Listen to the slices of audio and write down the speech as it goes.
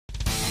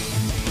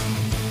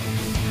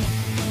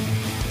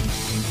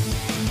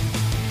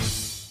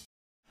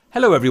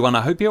Hello everyone,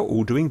 I hope you're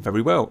all doing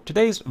very well.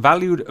 Today's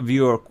valued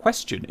viewer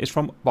question is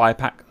from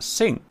Buypack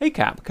Singh. Hey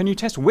Cap, can you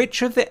test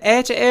which of the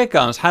air-to-air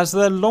guns has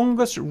the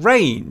longest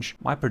range?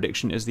 My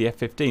prediction is the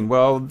F-15.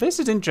 Well, this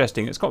is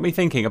interesting. It's got me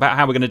thinking about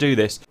how we're going to do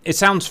this. It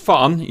sounds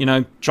fun, you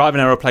know, drive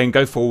an aeroplane,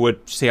 go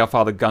forward, see how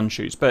far the gun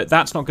shoots, but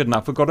that's not good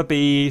enough. We've got to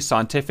be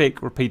scientific,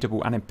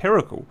 repeatable, and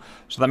empirical.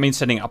 So that means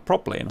setting it up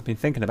properly, and I've been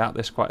thinking about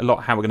this quite a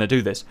lot, how we're going to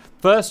do this.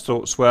 First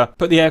thoughts were,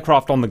 put the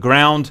aircraft on the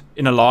ground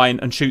in a line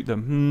and shoot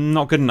them.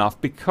 Not good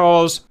enough, because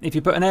if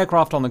you put an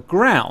aircraft on the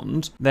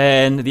ground,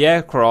 then the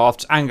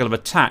aircraft's angle of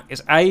attack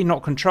is A,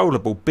 not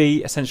controllable,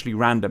 B, essentially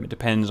random. It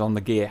depends on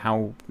the gear,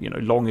 how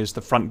long is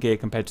the front gear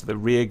compared to the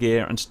rear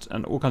gear,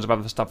 and all kinds of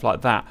other stuff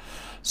like that.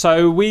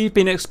 So we've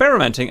been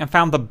experimenting and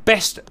found the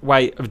best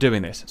way of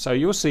doing this. So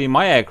you'll see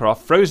my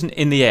aircraft frozen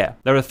in the air.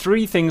 There are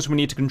three things we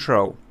need to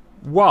control.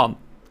 1,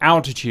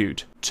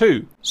 altitude.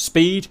 2,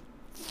 speed.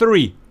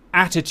 3,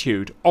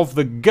 attitude of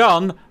the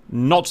gun,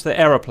 not the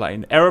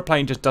aeroplane. The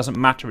aeroplane just doesn't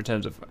matter in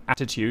terms of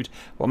attitude.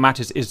 What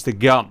matters is the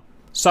gun.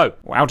 So,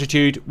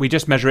 altitude, we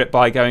just measure it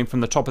by going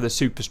from the top of the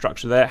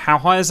superstructure there. How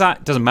high is that?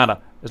 It doesn't matter.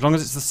 As long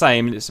as it's the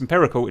same and it's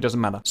empirical, it doesn't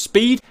matter.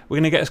 Speed, we're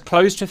going to get as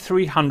close to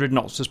 300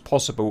 knots as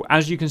possible.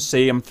 As you can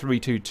see, I'm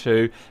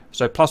 322,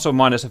 so plus or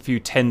minus a few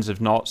tens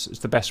of knots is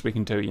the best we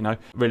can do,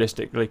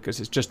 realistically, because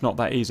it's just not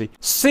that easy.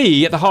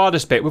 C, the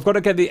hardest bit, we've got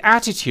to get the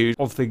attitude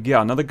of the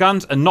gun. Now, the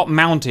guns are not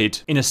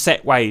mounted in a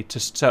set way to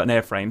certain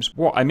airframes.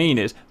 What I mean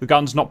is, the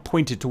gun's not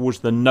pointed towards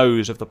the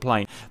nose of the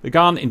plane. The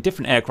gun in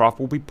different aircraft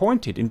will be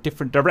pointed in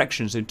different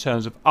directions in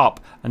terms of up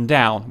and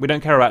down. We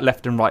don't care about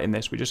left and right in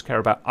this, we just care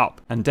about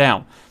up and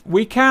down.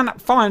 We can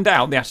find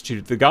out the attitude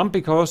of the gun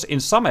because in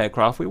some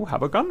aircraft we will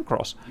have a gun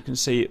cross. You can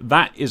see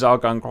that is our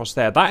gun cross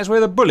there. That is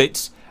where the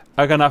bullets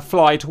are going to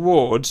fly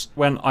towards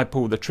when I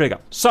pull the trigger.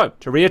 So,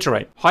 to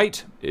reiterate,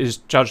 height is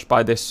judged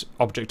by this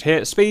object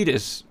here. Speed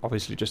is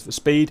obviously just the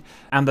speed.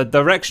 And the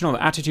direction or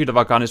the attitude of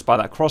our gun is by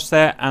that cross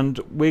there. And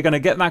we're going to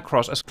get that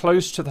cross as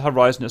close to the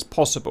horizon as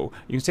possible.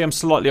 You can see I'm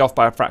slightly off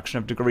by a fraction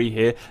of a degree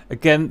here.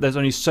 Again, there's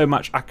only so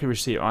much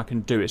accuracy I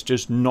can do. It's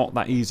just not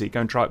that easy. Go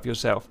and try it for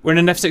yourself. We're in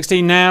an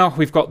F-16 now.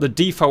 We've got the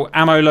default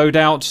ammo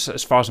loadout.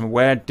 As far as I'm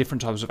aware,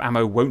 different types of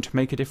ammo won't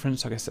make a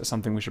difference. I guess that's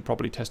something we should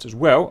probably test as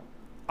well.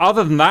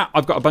 Other than that,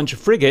 I've got a bunch of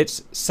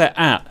frigates set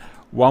at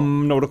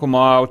 1 nautical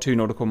mile, 2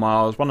 nautical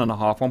miles,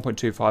 1.5,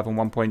 1.25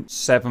 and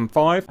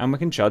 1.75, and we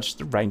can judge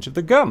the range of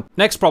the gun.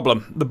 Next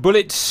problem, the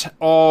bullets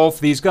of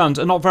these guns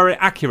are not very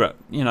accurate.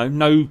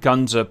 No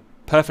guns are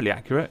perfectly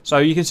accurate. So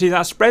you can see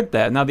that spread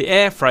there. Now the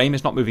airframe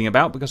is not moving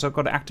about because I've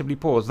got to actively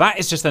pause. That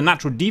is just a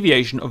natural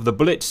deviation of the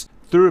bullets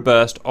through a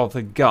burst of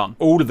the gun.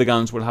 All of the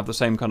guns will have the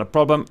same kind of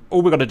problem.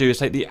 All we've got to do is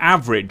take the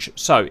average.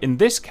 So in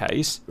this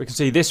case, we can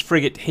see this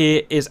frigate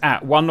here is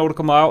at 1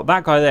 nautical mile.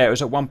 That guy there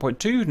is at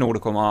 1.2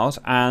 nautical miles.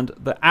 And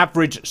the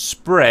average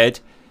spread,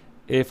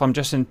 if I'm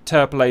just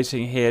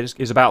interpolating here,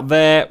 is about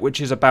there,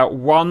 which is about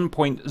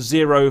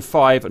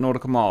 1.05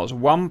 nautical miles.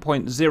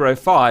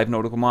 1.05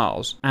 nautical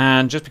miles.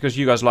 And just because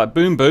you guys like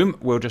boom boom,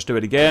 we'll just do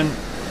it again.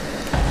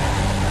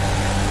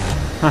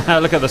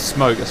 Look at the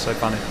smoke, it's so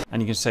funny.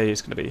 And you can see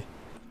it's going to be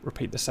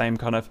repeat the same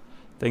kind of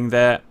thing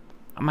there.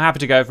 I'm happy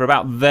to go for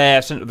about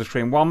there, center of the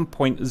screen,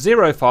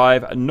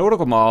 1.05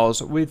 nautical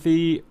miles with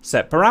the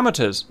set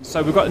parameters.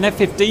 So we've got an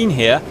F-15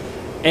 here.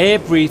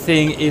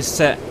 Everything is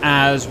set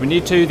as we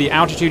need to. The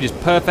altitude is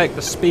perfect.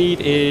 The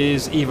speed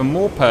is even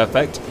more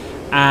perfect.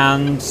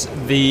 And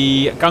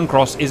the gun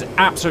cross is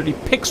absolutely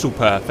pixel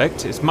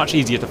perfect. It's much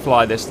easier to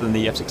fly this than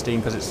the F-16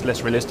 because it's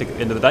less realistic at the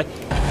end of the day.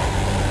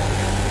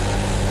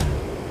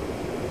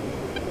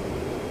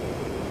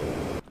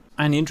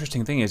 And the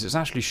interesting thing is, it's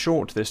actually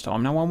short this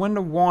time. Now, I wonder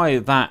why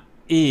that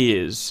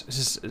is. This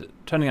is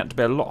turning out to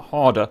be a lot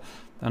harder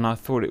than I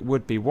thought it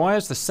would be. Why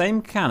is the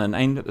same cannon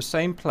aimed at the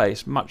same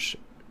place much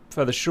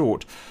further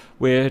short?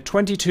 We're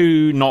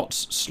 22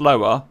 knots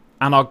slower,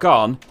 and our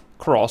gun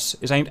cross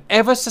is aimed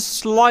ever so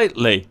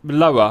slightly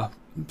lower.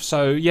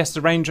 So, yes,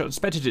 the range, I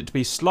expected it to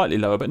be slightly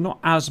lower, but not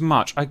as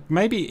much.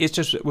 Maybe it's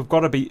just that we've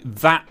got to be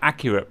that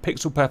accurate,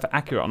 pixel perfect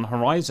accurate on the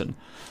horizon.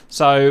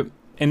 So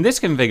in this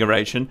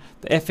configuration,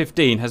 the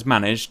F-15 has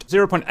managed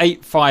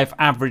 0.85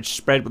 average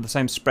spread with the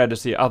same spread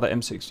as the other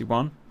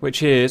M61,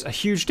 which is a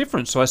huge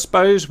difference. So I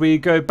suppose we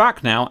go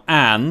back now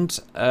and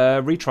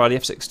retry the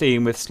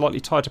F-16 with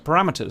slightly tighter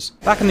parameters.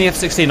 Back in the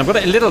F-16, I've got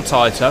it a little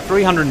tighter,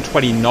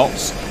 320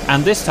 knots,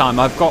 and this time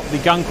I've got the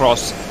gun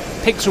cross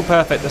pixel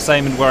perfect, the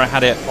same as where I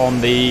had it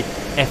on the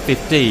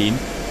F-15.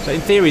 So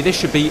in theory, this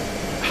should be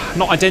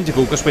not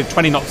identical because we're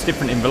 20 knots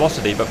different in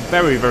velocity, but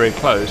very, very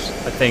close,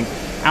 I think.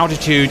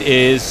 Altitude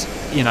is,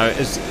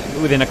 is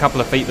within a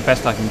couple of feet the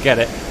best I can get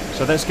it.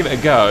 So let's give it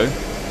a go.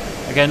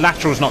 Again,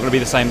 lateral's not going to be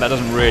the same. That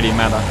doesn't really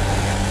matter.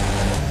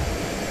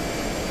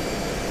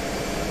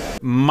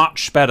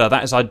 Much better.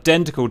 That is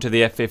identical to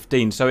the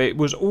F-15. So it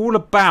was all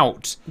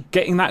about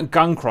getting that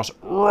gun cross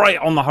right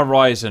on the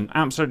horizon.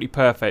 Absolutely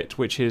perfect,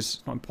 which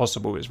is not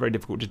impossible. It's very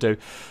difficult to do.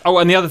 Oh,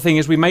 and the other thing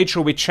is we made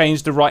sure we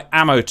changed the right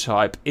ammo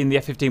type. In the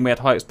F-15 we had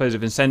high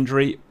explosive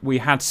incendiary. We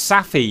had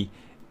SAFI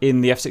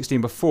in the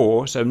F-16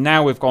 before, so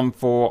now we've gone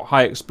for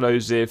high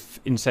explosive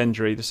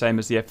incendiary, the same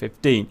as the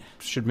F-15.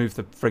 Should move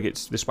the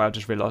frigates this way, I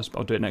just realised,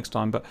 I'll do it next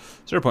time. But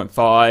 0.5,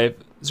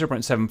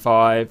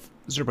 0.75,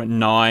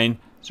 0.9,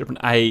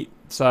 0.8,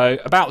 so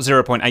about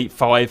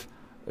 0.85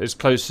 is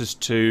closest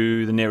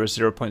to the nearest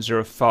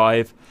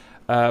 0.05.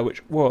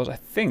 Which was, I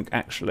think,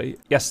 actually...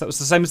 Yes, that was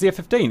the same as the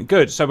F-15.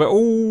 Good. So we're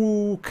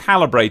all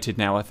calibrated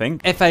now, I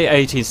think.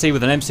 FA-18C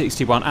with an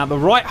M61 at the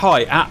right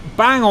height, at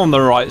bang on the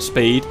right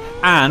speed,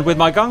 and with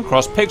my gun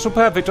cross pixel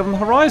perfect on the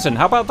horizon.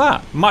 How about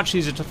that? Much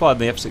easier to fly than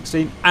the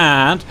F-16.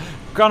 And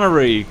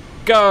gunnery,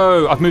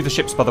 go! I've moved the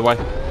ships, by the way.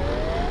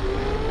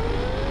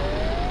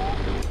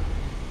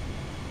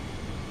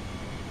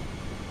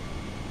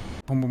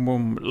 Boom, boom,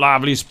 boom.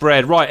 Lovely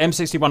spread. Right,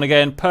 M61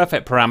 again.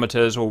 Perfect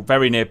parameters, or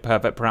very near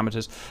perfect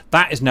parameters.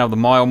 That is now the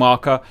mile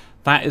marker.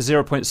 That is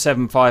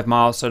 0.75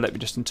 miles, so let me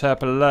just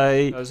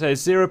interpolate. So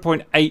it's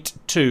 0.82.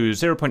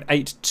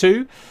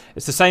 0.82.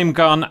 It's the same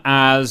gun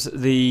as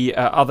the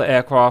other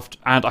aircraft,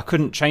 and I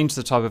couldn't change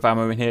the type of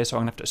ammo in here, so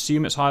I'm going to have to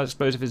assume it's high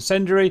explosive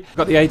incendiary. We've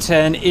got the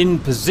A-10 in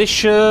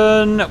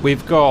position.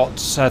 We've got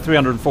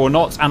 304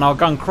 knots, and our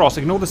gun cross.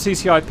 Ignore the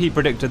CCIP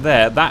predictor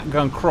there. That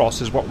gun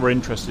cross is what we're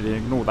interested in.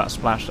 Ignore that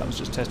splash that I was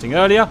just testing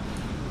earlier.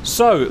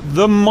 So,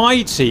 the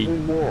mighty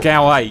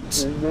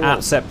GAU-8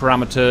 at set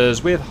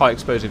parameters with high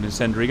explosive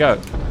incendiary, go.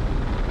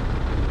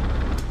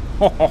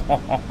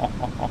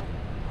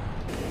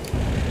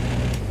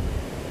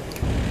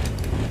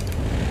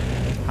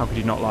 How could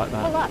you not like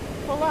that?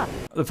 Pull up.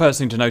 The first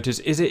thing to notice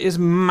is it is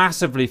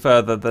massively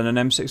further than an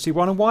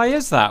M61, and why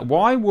is that?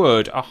 Why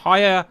would a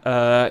higher,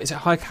 is it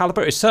high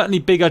caliber? It's certainly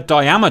bigger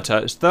diameter,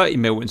 it's 30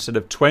 mil instead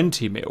of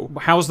 20 mil.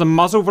 How's the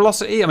muzzle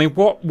velocity? I mean,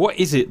 what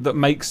is it that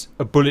makes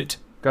a bullet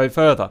go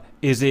further?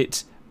 Is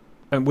it,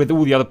 with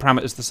all the other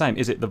parameters the same,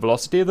 is it the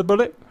velocity of the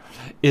bullet?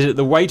 Is it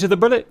the weight of the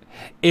bullet?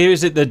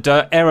 Is it the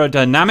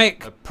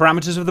aerodynamic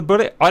parameters of the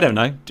bullet? I don't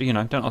know. You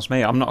know, don't ask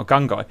me. I'm not a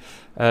gun guy.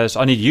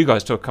 So I need you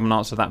guys to come and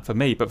answer that for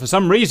me. But for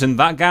some reason,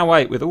 that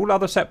GAU-8 with all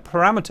other set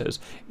parameters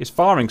is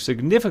firing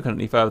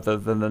significantly further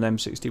than an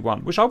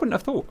M61, which I wouldn't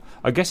have thought.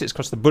 I guess it's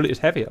because the bullet is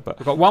heavier. But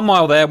we've got 1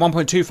 mile there,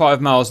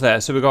 1.25 miles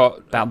there. So we've got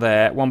about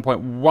there,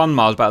 1.1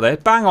 miles about there.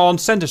 Bang on,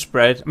 centre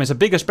spread. I mean, it's a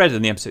bigger spread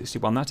than the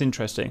M61. That's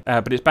interesting.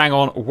 But it's bang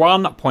on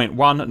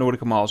 1.1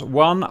 nautical miles.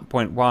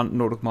 1.1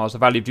 nautical miles. The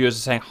value viewers are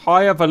saying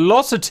higher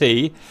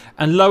velocity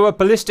and lower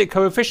ballistic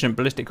coefficient.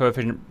 Ballistic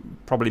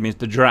coefficient probably means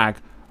the drag.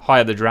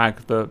 Higher the drag,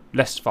 the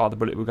less far the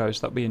bullet will go,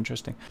 so that'll be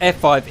interesting.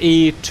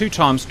 F5E, 2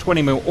 times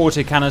 20 mil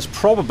autocannons,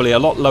 probably a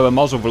lot lower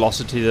muzzle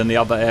velocity than the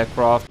other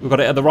aircraft. We've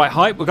got it at the right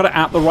height, we've got it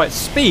at the right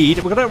speed,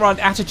 we've got it at the right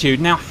attitude.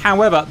 Now,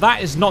 however,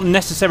 that is not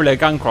necessarily a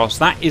gun cross.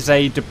 That is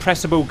a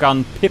depressible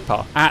gun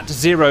pipper at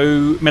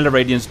 0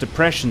 milliradians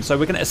depression. So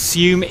we're going to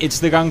assume it's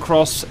the gun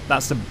cross.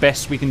 That's the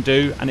best we can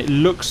do. And it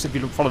looks, if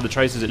you follow the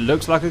traces, it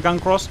looks like a gun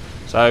cross.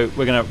 So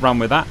we're going to run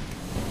with that.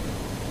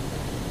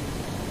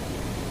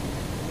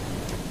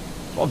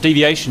 A lot of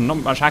deviation, not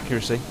much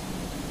accuracy.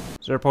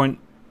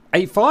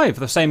 0.85,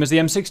 the same as the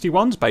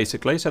M61s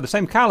basically, so the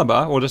same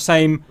caliber or the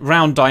same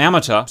round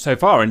diameter so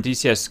far in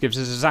DCS gives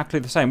us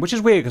exactly the same, which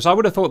is weird because I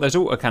would have thought those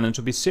autocannons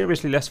would be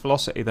seriously less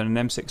velocity than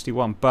an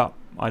M61, but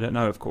I don't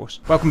know, of course.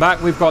 Welcome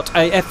back. We've got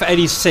a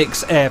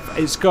F86F.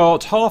 It's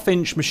got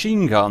half-inch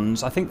machine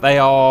guns. I think they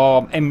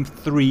are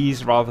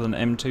M3s rather than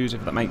M2s,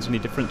 if that makes any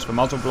difference for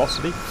muzzle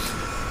velocity.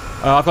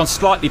 I've gone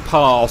slightly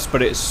past,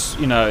 but it's,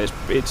 you know,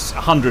 it's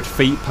 100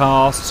 feet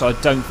past, so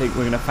I don't think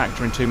we're going to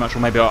factor in too much, or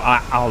maybe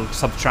I'll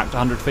subtract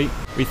 100 feet.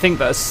 We think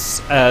that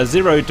a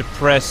 0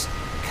 depressed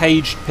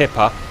caged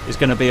pipper is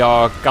going to be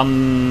our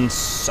gun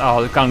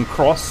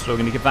cross, so we're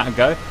going to give that a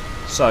go.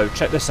 So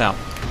check this out.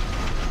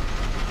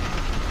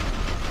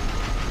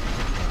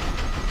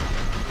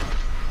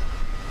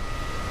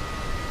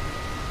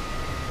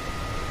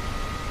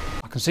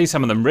 I can see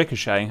some of them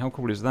ricocheting. How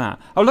cool is that?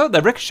 Oh look,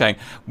 they're ricocheting.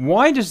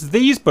 Why does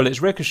these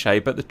bullets ricochet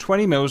but the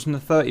 20 mils and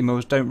the 30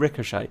 mils don't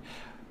ricochet?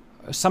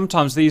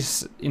 Sometimes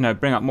these, you know,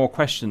 bring up more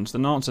questions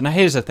than answers. Now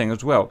here's the thing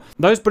as well.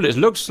 Those bullets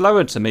look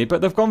slower to me,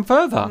 but they've gone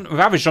further. We've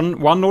averaged on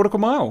 1 nautical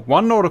mile.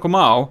 1 nautical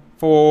mile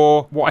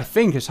for what I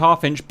think is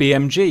half-inch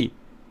BMG.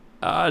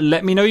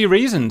 Let me know your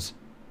reasons.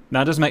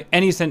 Now, it doesn't make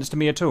any sense to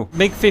me at all.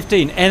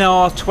 MiG-15,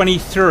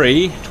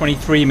 NR-23,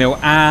 23 mil,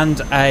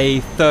 and a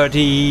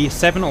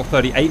 37 or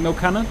 38 mil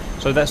cannon.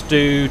 So let's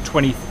do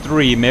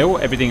 23 mil,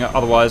 everything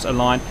otherwise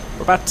aligned.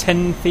 We're about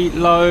 10 feet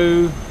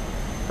low,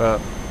 but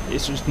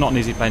it's just not an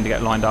easy plane to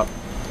get lined up.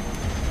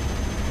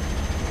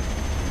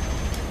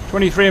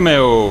 23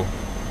 mil.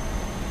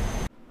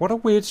 What a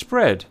weird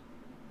spread.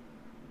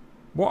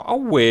 What a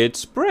weird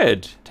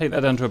spread. Take that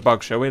down to a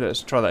bug, shall we?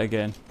 Let's try that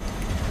again.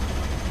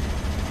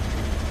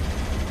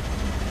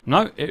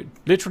 No, it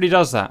literally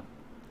does that.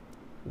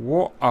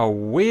 What a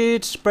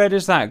weird spread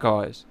is that,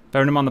 guys?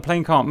 Bearing in mind the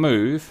plane can't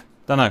move.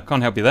 Don't know,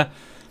 can't help you there.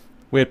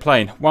 Weird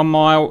plane. 1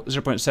 mile,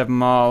 0.7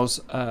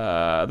 miles.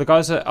 The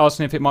guys are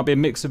asking if it might be a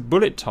mix of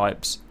bullet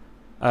types.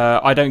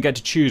 I don't get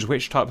to choose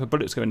which type of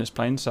bullets go in this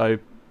plane, so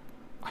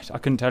I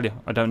couldn't tell you.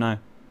 I don't know.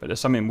 But there's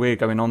something weird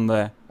going on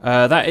there.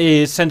 That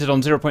is centered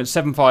on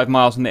 0.75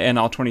 miles in the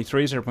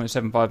NR23,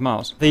 0.75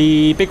 miles.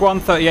 The big one,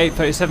 38,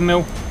 37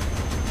 mil.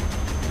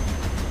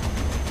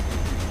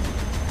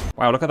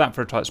 Wow, look at that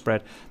for a tight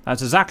spread.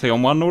 That's exactly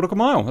on 1 nautical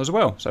mile as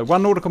well. So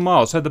 1 nautical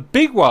mile. So the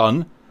big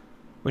one,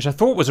 which I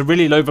thought was a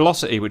really low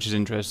velocity, which is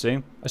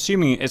interesting,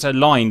 assuming it's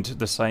aligned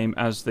the same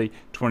as the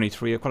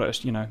 23, I've got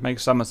to, you know, make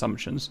some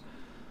assumptions.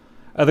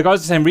 The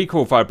guys are saying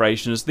recoil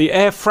vibrations. The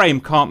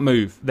airframe can't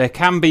move. There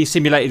can be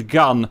simulated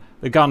gun.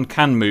 The gun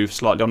can move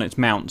slightly on its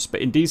mounts, but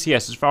in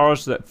DCS, as far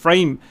as the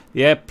frame,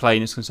 the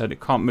airplane is concerned,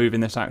 it can't move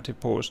in this active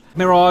pause.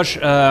 Mirage,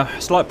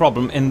 slight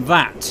problem in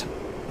that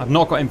I've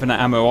not got infinite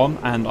ammo on,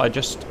 and I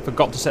just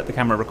forgot to set the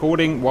camera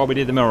recording while we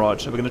did the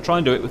Mirage. So we're going to try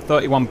and do it with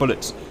 31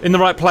 bullets. In the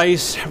right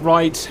place,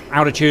 right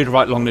altitude,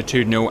 right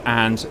longitudinal,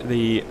 and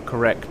the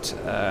correct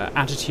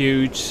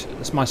attitude.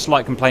 My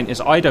slight complaint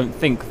is I don't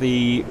think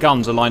the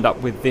guns are lined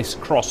up with this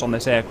cross on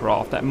this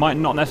aircraft. That might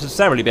not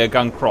necessarily be a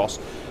gun cross.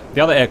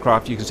 The other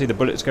aircraft, you can see the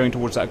bullets going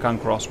towards that gun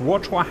cross.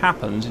 Watch what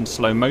happens in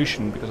slow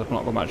motion, because I've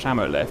not got much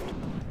ammo left,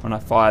 when I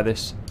fire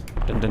this.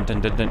 Dun, dun,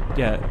 dun, dun, dun.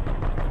 Yeah.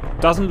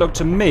 Doesn't look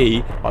to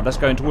me like that's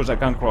going towards that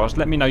gun cross.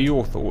 Let me know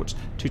your thoughts.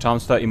 2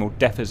 times 30 more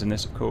defers in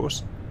this, of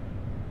course.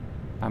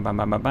 Bang, bang,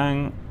 bang, bang,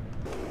 bang.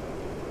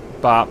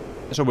 But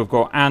that's all we've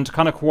got. And to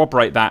kind of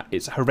corroborate that,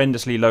 it's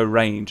horrendously low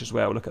range as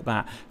well. Look at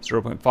that.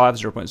 0.5,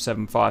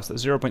 0.75. So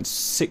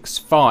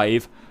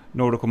 0.65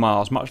 nautical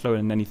miles. Much lower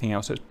than anything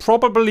else. So it's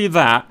probably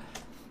that.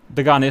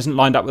 The gun isn't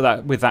lined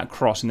up with that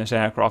cross in this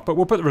aircraft, but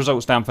we'll put the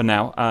results down for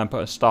now and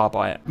put a star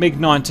by it.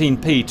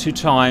 MiG-19P, 2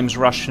 times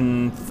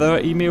Russian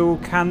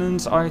 30mm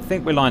cannons. I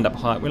think we're lined up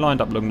high. We're lined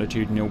up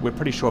longitudinal. We're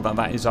pretty sure that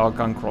that is our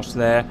gun cross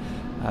there.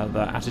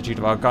 The attitude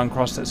of our gun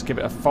cross. Let's give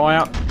it a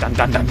fire. Dun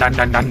dun dun dun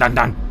dun dun dun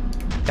dun.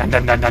 Dun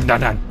dun dun dun dun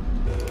dun.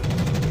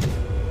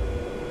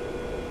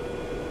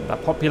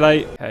 That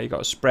populate. Okay, you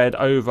got a spread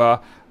over.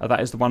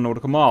 That is the 1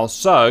 nautical mile.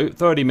 So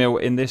 30mm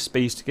in this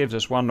beast gives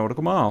us 1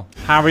 nautical mile.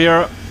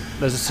 Harrier.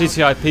 There's a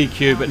CCI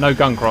PQ, but no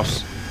gun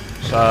cross,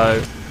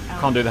 so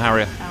can't do the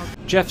Harrier.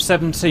 Jeff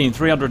 17,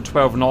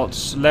 312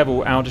 knots,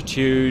 level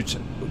altitude,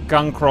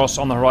 gun cross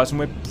on the horizon.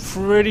 We're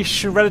pretty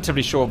sure,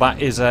 relatively sure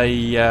that is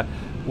a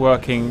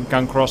working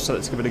gun cross, so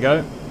let's give it a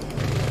go.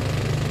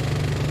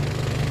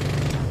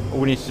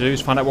 All we need to do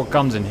is find out what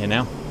gun's in here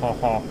now. Ha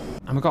ha.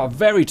 And we've got a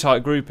very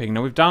tight grouping.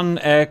 Now, we've done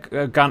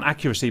gun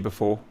accuracy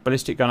before,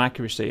 ballistic gun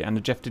accuracy, and the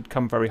Jeff did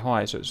come very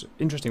high, so it's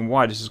interesting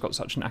why this has got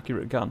such an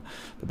accurate gun.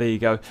 But there you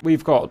go.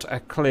 We've got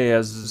a clear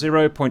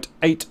 0.85,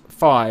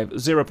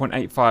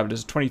 0.85.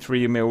 There's a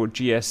 23mm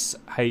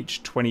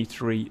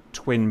GSH-23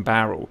 twin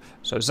barrel.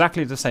 So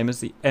exactly the same as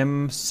the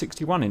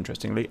M61,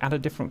 interestingly, at a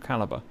different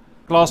caliber.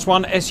 Last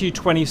one,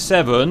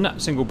 Su-27,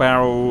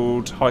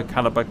 single-barreled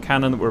high-caliber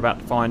cannon that we're about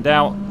to find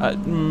out. I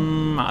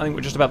think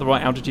we're just about the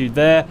right altitude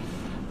there.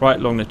 Right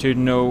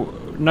longitudinal,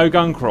 no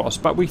gun cross,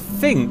 but we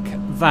think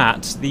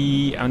that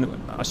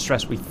I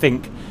stress we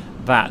think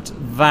that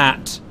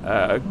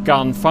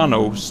gun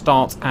funnel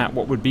starts at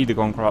what would be the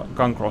gun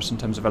cross in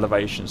terms of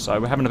elevation. So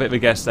we're having a bit of a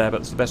guess there,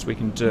 but it's the best we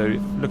can do.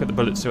 Look at the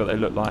bullets, see what they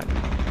look like.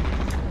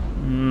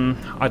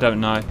 I don't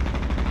know.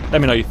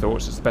 Let me know your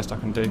thoughts, it's the best I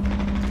can do.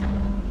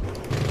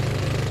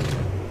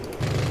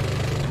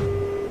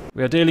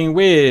 We are dealing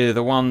with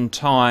a 1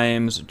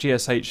 times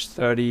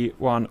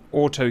GSH-31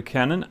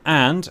 autocannon,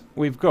 and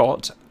we've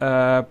got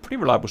a pretty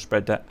reliable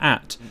spread there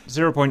at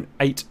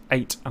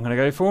 0.88 I'm going to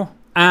go for.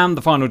 And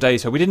the final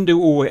data, we didn't do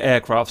all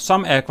aircraft.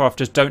 Some aircraft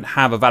just don't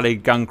have a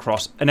valid gun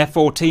cross. An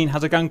F-14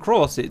 has a gun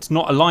cross. It's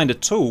not aligned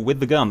at all with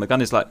the gun. The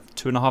gun is like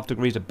 2.5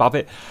 degrees above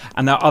it.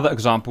 And there are other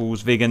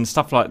examples, vegan,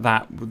 stuff like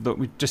that, that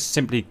we just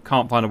simply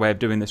can't find a way of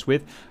doing this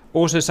with.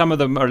 Also, some of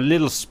them are a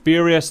little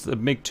spurious. The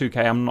MiG-2K,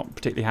 I'm not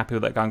particularly happy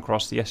with that gun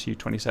cross. The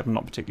Su-27,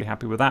 not particularly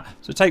happy with that.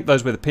 So take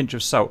those with a pinch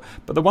of salt.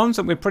 But the ones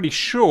that we're pretty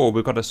sure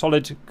we've got a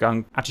solid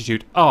gun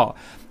attitude are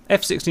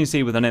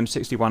F-16C with an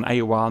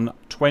M61A1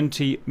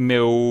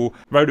 20mm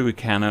rotary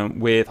cannon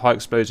with high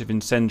explosive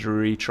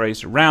incendiary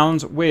tracer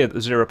rounds with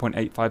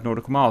 0.85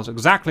 nautical miles.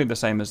 Exactly the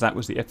same as that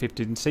was the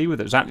F-15C with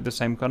exactly the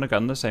same kind of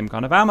gun, the same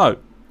kind of ammo.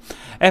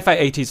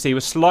 F-A-18C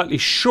was slightly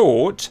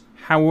short.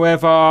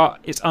 However,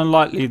 it's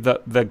unlikely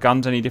that the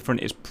gun's any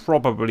different. It's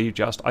probably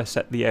just I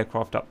set the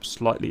aircraft up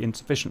slightly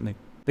insufficiently.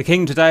 The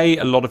king today,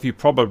 a lot of you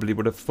probably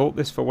would have thought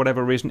this for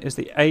whatever reason, is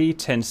the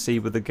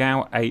A10C with the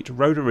GAU-8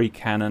 rotary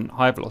cannon,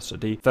 high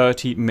velocity,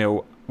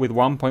 30mm with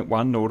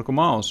 1.1 nautical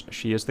miles.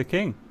 She is the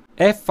king.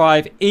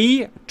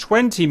 F5E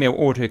 20mm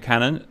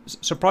autocannon,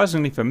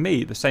 surprisingly for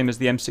me, the same as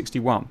the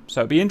M61.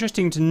 So it'd be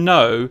interesting to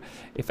know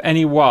if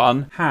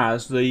anyone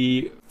has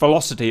the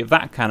velocity of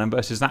that cannon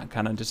versus that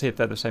cannon to see if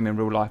they're the same in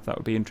real life. That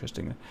would be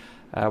interesting,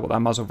 what that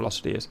muzzle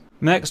velocity is.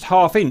 Next,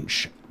 half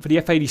inch for the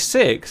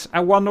F86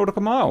 at 1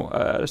 nautical mile.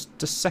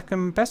 The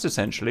second best,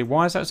 essentially.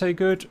 Why is that so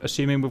good?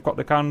 Assuming we've got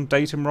the gun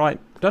datum right.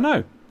 Don't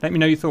know. Let me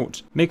know your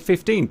thoughts.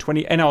 MiG-15,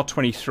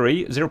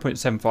 NR23,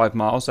 0.75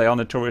 miles. They are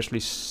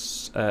notoriously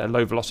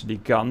low velocity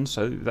guns,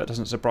 so that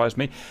doesn't surprise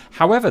me.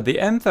 However, the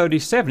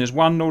M37 is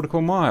 1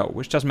 nautical mile,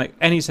 which doesn't make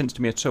any sense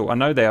to me at all. I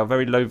know they are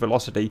very low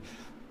velocity,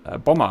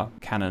 bomber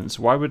cannons.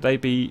 Why would they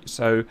be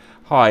so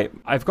high?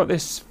 I've got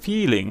this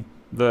feeling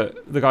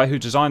that the guy who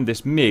designed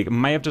this MiG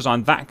may have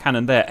designed that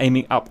cannon there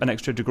aiming up an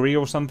extra degree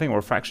or something, or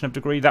a fraction of a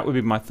degree. That would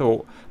be my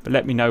thought, but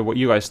let me know what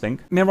you guys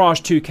think.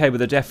 Mirage 2K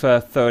with a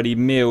DEFA 30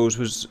 mils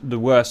was the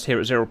worst here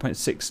at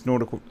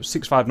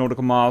 0.65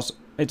 nautical miles.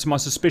 It's my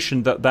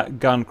suspicion that that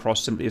gun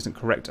cross simply isn't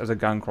correct as a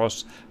gun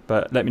cross,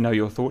 but let me know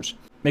your thoughts.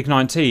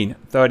 MiG-19,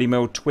 30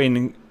 mil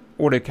twin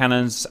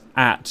autocannons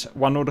at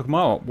 1 nautical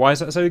mile. Why is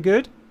that so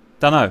good?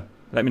 Dunno.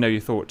 Let me know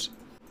your thoughts.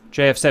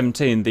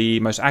 JF-17, the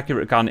most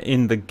accurate gun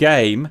in the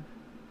game,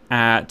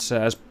 at,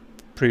 as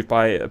proved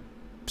by a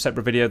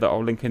separate video that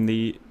I'll link in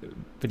the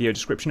video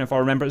description if I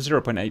remember, at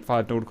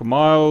 0.85 nautical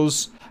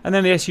miles. And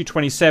then the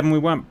Su-27, we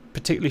weren't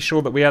particularly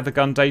sure that we had the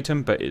gun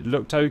datum, but it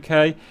looked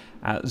okay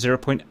at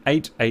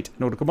 0.88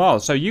 nautical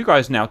miles. So you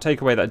guys now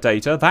take away that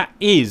data. That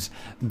is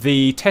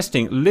the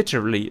testing,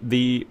 literally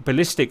the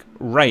ballistic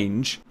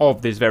range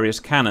of these various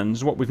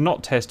cannons. What we've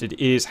not tested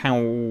is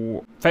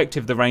how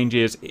effective the range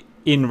is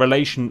in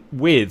relation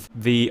with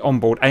the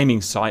onboard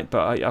aiming sight,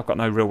 but I've got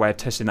no real way of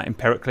testing that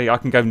empirically. I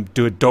can go and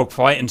do a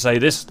dogfight and say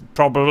this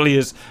probably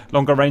is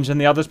longer range than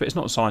the others, but it's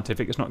not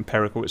scientific, it's not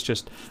empirical, it's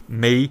just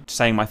me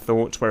saying my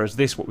thoughts, whereas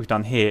this, what we've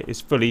done here,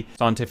 is fully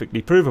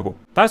scientifically provable.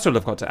 That's all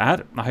I've got to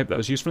add. I hope that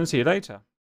was useful and see you later.